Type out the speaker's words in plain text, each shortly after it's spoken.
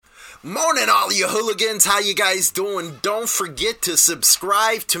Morning, all you hooligans. How you guys doing? Don't forget to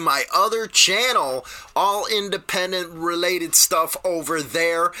subscribe to my other channel, all independent related stuff over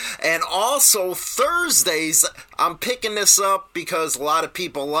there. And also Thursdays, I'm picking this up because a lot of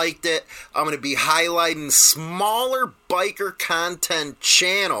people liked it. I'm going to be highlighting smaller biker content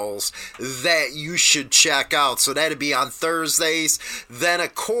channels that you should check out. So that'd be on Thursdays. Then,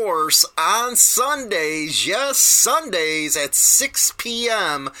 of course, on Sundays, yes, Sundays at 6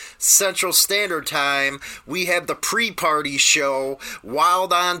 p.m. Central Standard Time, we have the pre-party show.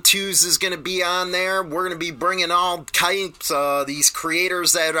 Wild on Tuesday is going to be on there. We're going to be bringing all types of these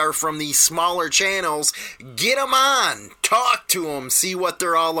creators that are from these smaller channels. Get them on. Talk to them. See what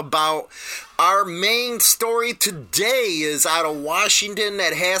they're all about. Our main story today is out of Washington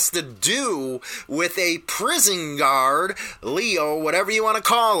that has to do with a prison guard, Leo, whatever you want to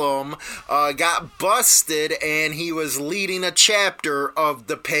call him, got busted and he was leading a chapter of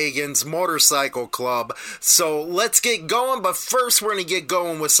the Pagans Motorcycle Club. So let's get going, but first we're going to get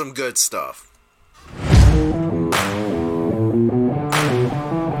going with some good stuff.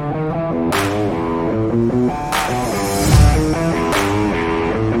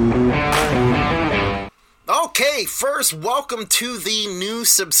 Okay, first, welcome to the new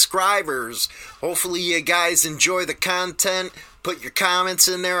subscribers. Hopefully you guys enjoy the content. Put your comments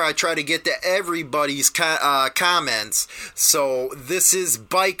in there. I try to get to everybody's comments. So this is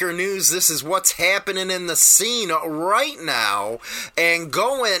Biker News. This is what's happening in the scene right now. And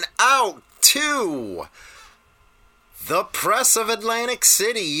going out to the press of Atlantic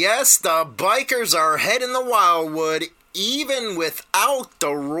City. Yes, the bikers are heading the Wildwood. Even without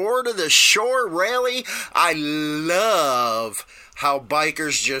the Roar to the Shore rally, I love how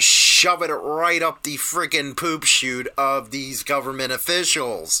bikers just shove it right up the freaking poop chute of these government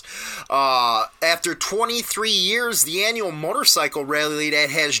officials. After 23 years, the annual motorcycle rally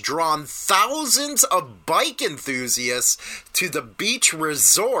that has drawn thousands of bike enthusiasts to the beach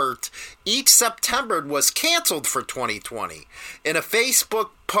resort each September was canceled for 2020. In a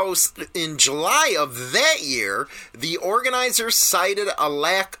Facebook post in July of that year, the organizers cited a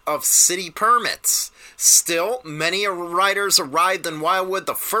lack of city permits. Still, many riders arrived in Wildwood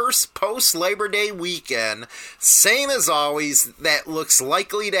the first post-Labor Day weekend. Same as always, that looks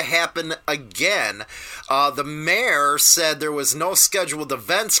likely to happen again. The mayor said there was no scheduled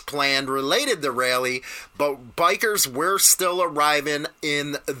events planned related to the rally, but bikers were still arriving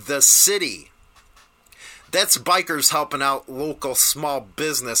in the city. That's bikers helping out local small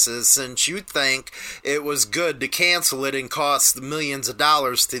businesses, since you'd think it was good to cancel it and cost millions of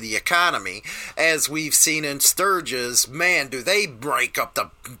dollars to the economy. As we've seen in Sturgis, man, do they break up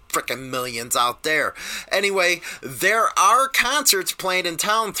the frickin' millions out there. Anyway, there are concerts planned in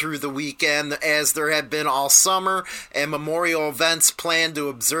town through the weekend, as there have been all summer, and memorial events planned to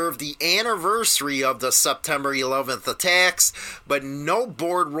observe the anniversary of the September 11th attacks, but no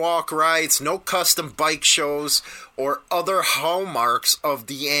boardwalk rides, no custom bike shows, or other hallmarks of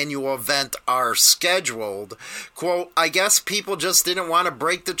the annual event are scheduled. Quote, I guess people just didn't want to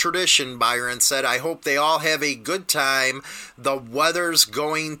break the tradition, Byron said. I hope they all have a good time. The weather's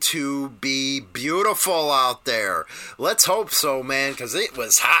going to be beautiful out there. Let's hope so, man, because it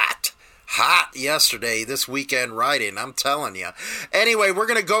was hot yesterday, this weekend riding, I'm telling you. Anyway, we're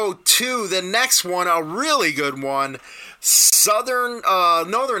going to go to the next one, a really good one.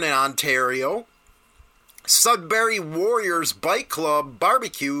 Northern Ontario. Sudbury Warriors Bike Club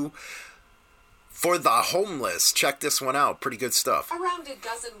barbecue for the homeless. Check this one out. Pretty good stuff. Around a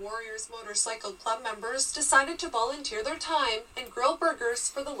dozen Warriors Motorcycle Club members decided to volunteer their time and grill burgers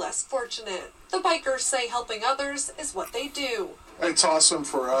for the less fortunate. The bikers say helping others is what they do. It's awesome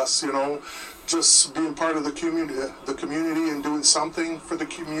for us, just being part of the community and doing something for the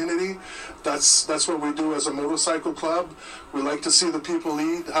community. That's what we do as a motorcycle club. We like to see the people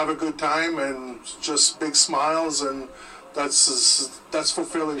eat, have a good time, and just big smiles, and that's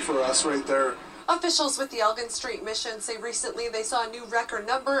fulfilling for us right there. Officials with the Elgin Street Mission say recently they saw a new record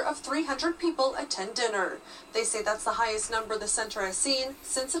number of 300 people attend dinner. They say that's the highest number the center has seen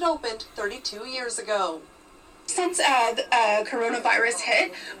since it opened 32 years ago. Since the coronavirus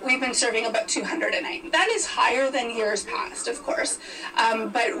hit, we've been serving about 200 a night. That is higher than years past, of course,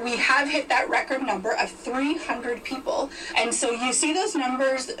 but we have hit that record number of 300 people. And so you see those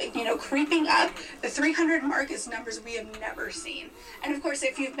numbers, creeping up. The 300 mark is numbers we have never seen. And of course,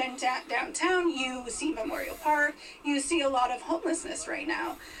 if you've been downtown, you see Memorial Park, you see a lot of homelessness right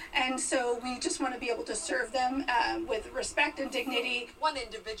now. And so we just want to be able to serve them with respect and dignity. One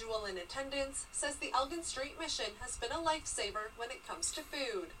individual in attendance says the Elgin Street Mission has been a lifesaver when it comes to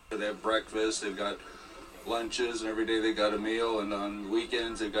food. They have breakfast, they've got lunches, and every day they got a meal, and on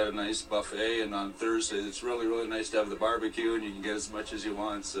weekends they got a nice buffet, and on Thursdays it's really, really nice to have the barbecue, and you can get as much as you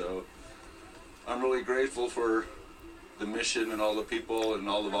want. So I'm really grateful for the mission and all the people and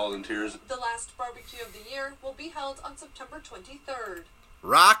all the volunteers. The last barbecue of the year will be held on September 23rd.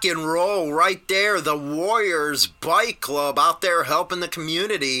 Rock and roll right there. The Warriors Bike Club out there helping the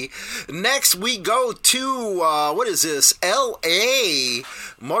community. Next we go to, L.A.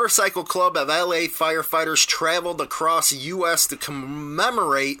 Motorcycle Club of L.A. firefighters traveled across U.S. to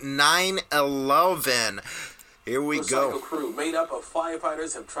commemorate 9/11. Here we go. Motorcycle crew made up of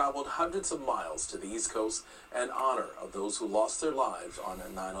firefighters have traveled hundreds of miles to the East Coast in honor of those who lost their lives on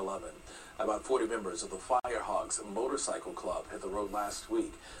 9/11. About 40 members of the Firehawks Motorcycle Club hit the road last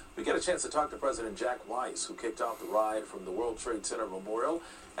week. We get a chance to talk to President Jack Weiss, who kicked off the ride from the World Trade Center Memorial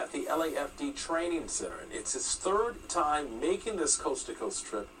at the LAFD Training Center. It's his third time making this coast-to-coast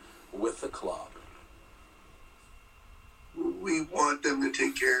trip with the club. We want them to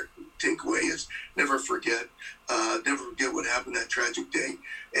take away is never forget what happened that tragic day.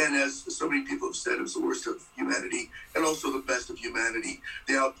 And as so many people have said, it was the worst of humanity and also the best of humanity.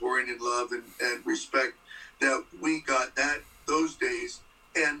 The outpouring in love and respect that we got those days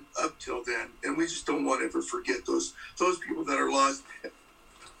and up till then. And we just don't want to ever forget those people that are lost.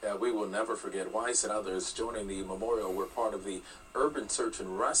 Yeah, we will never forget. Weiss and others joining the memorial were part of the urban search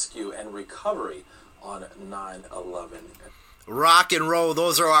and rescue and recovery on 9/11. Rock and roll.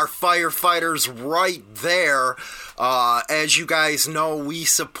 Those are our firefighters right there. As you guys know, we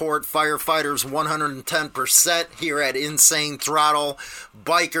support firefighters 110% here at Insane Throttle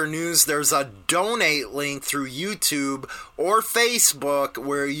Biker News. There's a donate link through YouTube or Facebook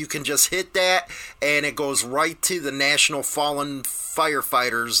where you can just hit that and it goes right to the National Fallen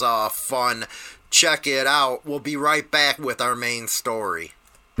Firefighters Fund. Check it out. We'll be right back with our main story.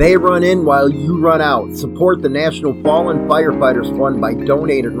 They run in while you run out. Support the National Fallen Firefighters Fund by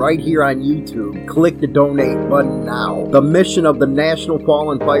donating right here on YouTube. Click the donate button now. The mission of the National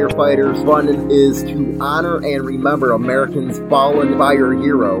Fallen Firefighters Fund is to honor and remember Americans' fallen fire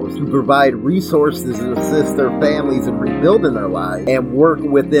heroes, to provide resources and assist their families in rebuilding their lives, and work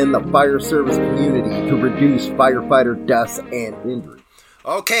within the fire service community to reduce firefighter deaths and injuries.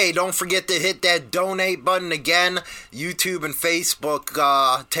 Okay, don't forget to hit that donate button again. YouTube and Facebook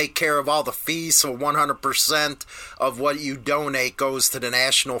take care of all the fees, so 100% of what you donate goes to the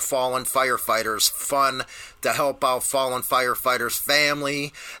National Fallen Firefighters Fund to help out fallen firefighters'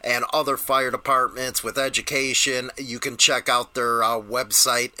 family and other fire departments with education. You can check out their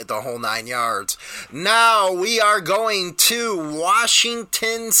website, the whole 9 yards. Now we are going to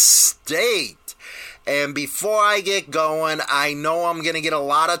Washington State. And before I get going, I know I'm going to get a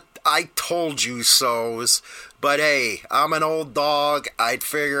lot of I told you so's, but hey, I'm an old dog. I'd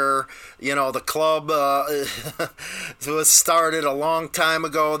figure, the club was started a long time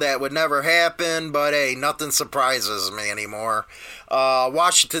ago. That would never happen, but hey, nothing surprises me anymore.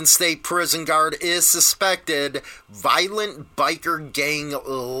 Washington State prison guard is suspected violent biker gang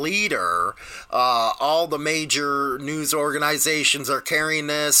leader. All the major news organizations are carrying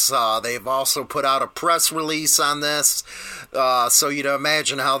this. They've also put out a press release on this. So you'd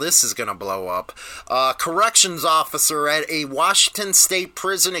imagine how this is going to blow up. Corrections officer at a Washington State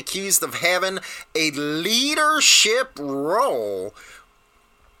prison accused of having a leadership role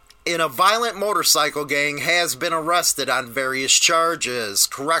in a violent motorcycle gang has been arrested on various charges.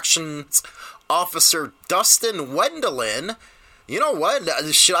 Corrections officer Dustin Wendelin, you know what,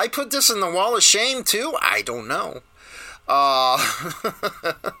 should I put this in the wall of shame too? I don't know.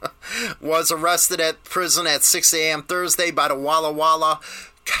 Was arrested at prison at 6 a.m. Thursday by the Walla Walla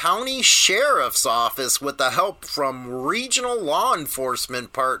County Sheriff's Office with the help from regional law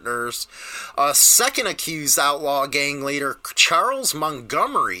enforcement partners. A second accused outlaw gang leader, Charles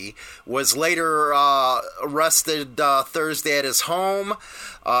Montgomery, was later arrested Thursday at his home.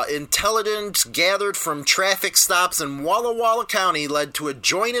 Intelligence gathered from traffic stops in Walla Walla County led to a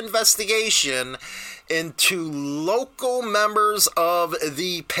joint investigation into local members of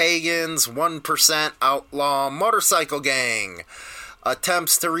the Pagans 1% outlaw motorcycle gang.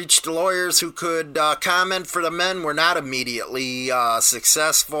 Attempts to reach the lawyers who could comment for the men were not immediately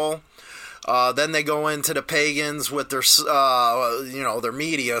successful. Then they go into the Pagans with their, their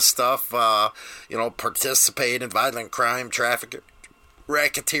media stuff, participate in violent crime, traffic,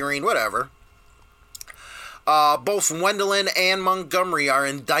 racketeering, whatever. Both Wendelin and Montgomery are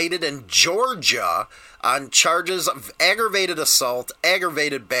indicted in Georgia on charges of aggravated assault,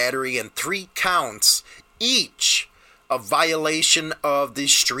 aggravated battery, and 3 counts each of violation of the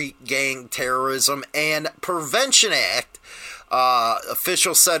Street Gang Terrorism and Prevention Act.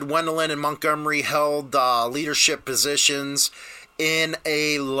 Officials said Wendlandt and Montgomery held leadership positions in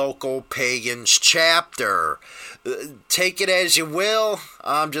a local Pagans chapter. Take it as you will.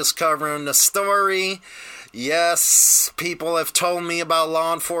 I'm just covering the story. Yes, people have told me about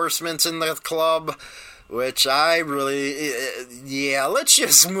law enforcement in the club, which I really, let's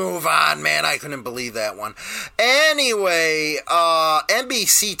just move on, man. I couldn't believe that one. Anyway,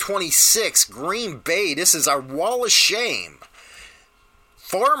 NBC 26, Green Bay, this is our wall of shame.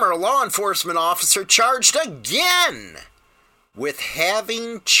 Former law enforcement officer charged again with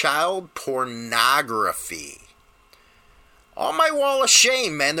having child pornography. On my wall of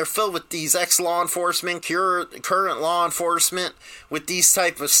shame, man, they're filled with these ex-law enforcement, current law enforcement, with these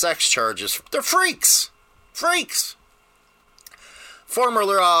type of sex charges. They're freaks. Freaks. Former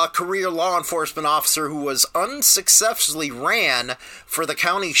career law enforcement officer who was unsuccessfully ran for the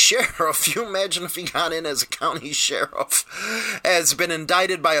county sheriff. You imagine if he got in as a county sheriff. Has been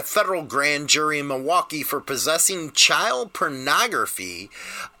indicted by a federal grand jury in Milwaukee for possessing child pornography.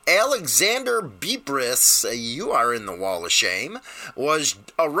 Alexander Bibris, you are in the wall of shame, was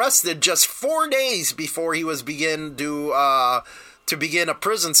arrested just 4 days before he was begin to begin a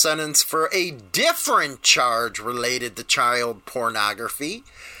prison sentence for a different charge related to child pornography.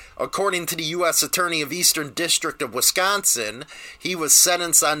 According to the U.S. Attorney of Eastern District of Wisconsin, he was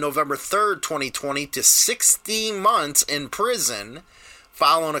sentenced on November 3rd, 2020 to 16 months in prison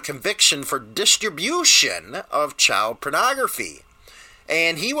following a conviction for distribution of child pornography.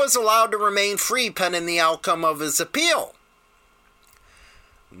 And he was allowed to remain free pending the outcome of his appeal.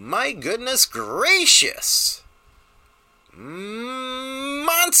 My goodness gracious.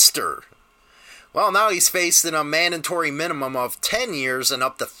 Monster. Well, now he's facing a mandatory minimum of 10 years and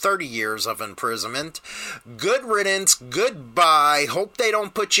up to 30 years of imprisonment. Good riddance, goodbye. Hope they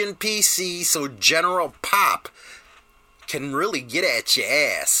don't put you in PC so General Pop can really get at your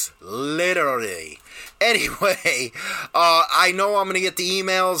ass. Literally. Anyway, I know I'm going to get the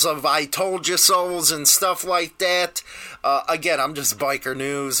emails of I told you so's and stuff like that. Again, I'm just biker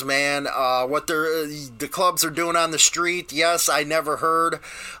news, man. What the clubs are doing on the street, yes, I never heard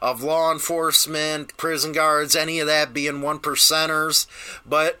of law enforcement, prison guards, any of that being 1%ers.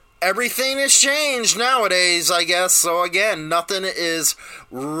 But everything has changed nowadays, I guess. So again, nothing is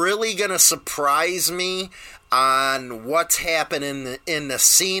really going to surprise me on what's happening in the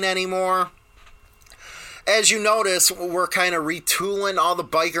scene anymore. As you notice, we're kind of retooling all the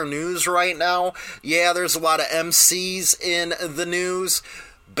biker news right now. Yeah, there's a lot of MCs in the news,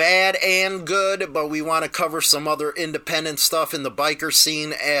 bad and good, but we want to cover some other independent stuff in the biker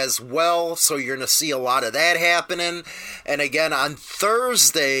scene as well, so you're going to see a lot of that happening. And again, on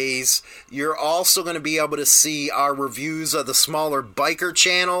Thursdays, you're also going to be able to see our reviews of the smaller biker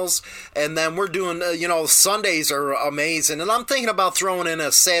channels, and then we're doing, Sundays are amazing, and I'm thinking about throwing in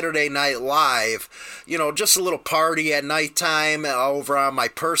a Saturday Night Live, just a little party at nighttime over on my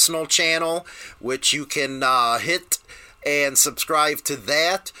personal channel, which you can hit and subscribe to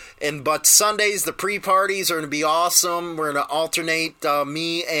that. But Sundays, the pre-parties are going to be awesome. We're going to alternate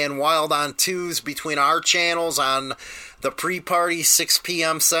me and Wild on Twos between our channels on the pre-party, 6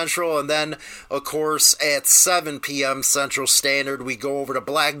 p.m. Central, and then, of course, at 7 p.m. Central Standard, we go over to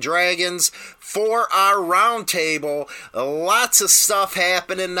Black Dragons for our roundtable. Lots of stuff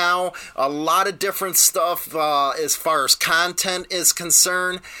happening now, a lot of different stuff as far as content is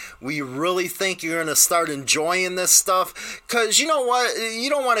concerned. We really think you're going to start enjoying this stuff, because you know what?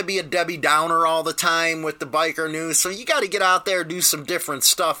 You don't want to be a Debbie Downer all the time with the biker news, so you got to get out there and do some different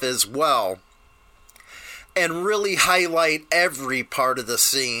stuff as well, and really highlight every part of the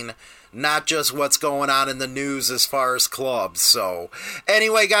scene, not just what's going on in the news as far as clubs. So,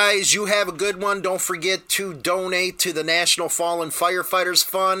 anyway, guys, you have a good one. Don't forget to donate to the National Fallen Firefighters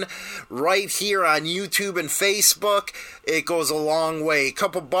Fund right here on YouTube and Facebook. It goes a long way. A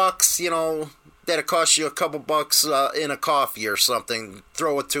couple bucks, that'll cost you a couple bucks in a coffee or something.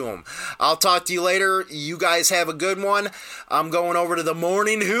 Throw it to them. I'll talk to you later. You guys have a good one. I'm going over to the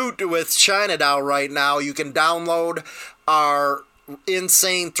Morning Hoot with China Doll right now. You can download our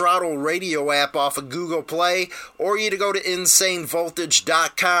Insane Throttle radio app off of Google Play, or you to go to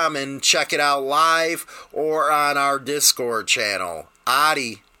insanevoltage.com and check it out live or on our Discord channel.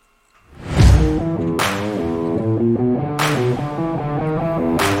 Adi.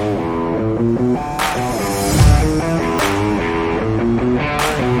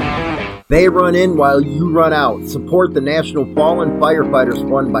 They run in while you run out. Support the National Fallen Firefighters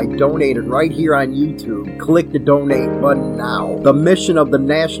Fund by donating right here on YouTube. Click the donate button now. The mission of the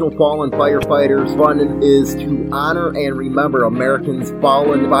National Fallen Firefighters Fund is to honor and remember Americans'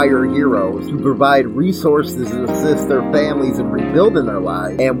 fallen fire heroes, to provide resources and assist their families in rebuilding their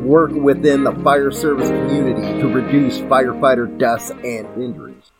lives, and work within the fire service community to reduce firefighter deaths and injuries.